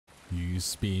You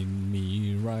spin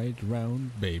me right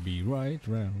round, baby, right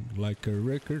round, like a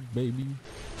record, baby.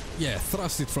 Yeah,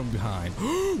 thrust it from behind.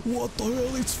 What the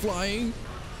hell? It's flying.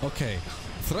 Okay,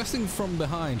 thrusting from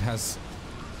behind has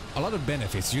a lot of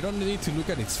benefits. You don't need to look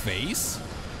at its face.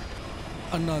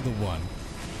 Another one.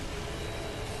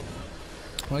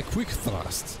 Like quick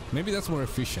thrust. Maybe that's more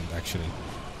efficient actually.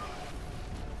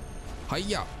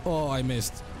 Hiya! Oh, I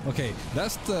missed. Okay,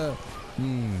 that's the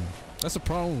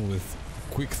problem with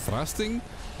quick thrusting.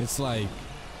 It's like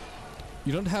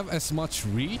you don't have as much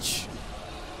reach.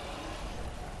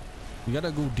 You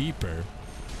gotta go deeper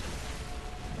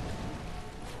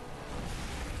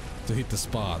to hit the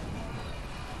spot.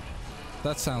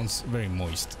 That sounds very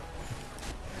moist.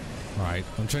 Alright,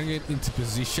 I'm trying to get into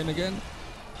position again.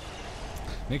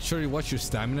 Make sure you watch your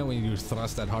stamina when you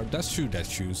thrust that hard. That's true, that's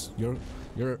shoes.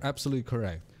 You're absolutely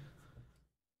correct.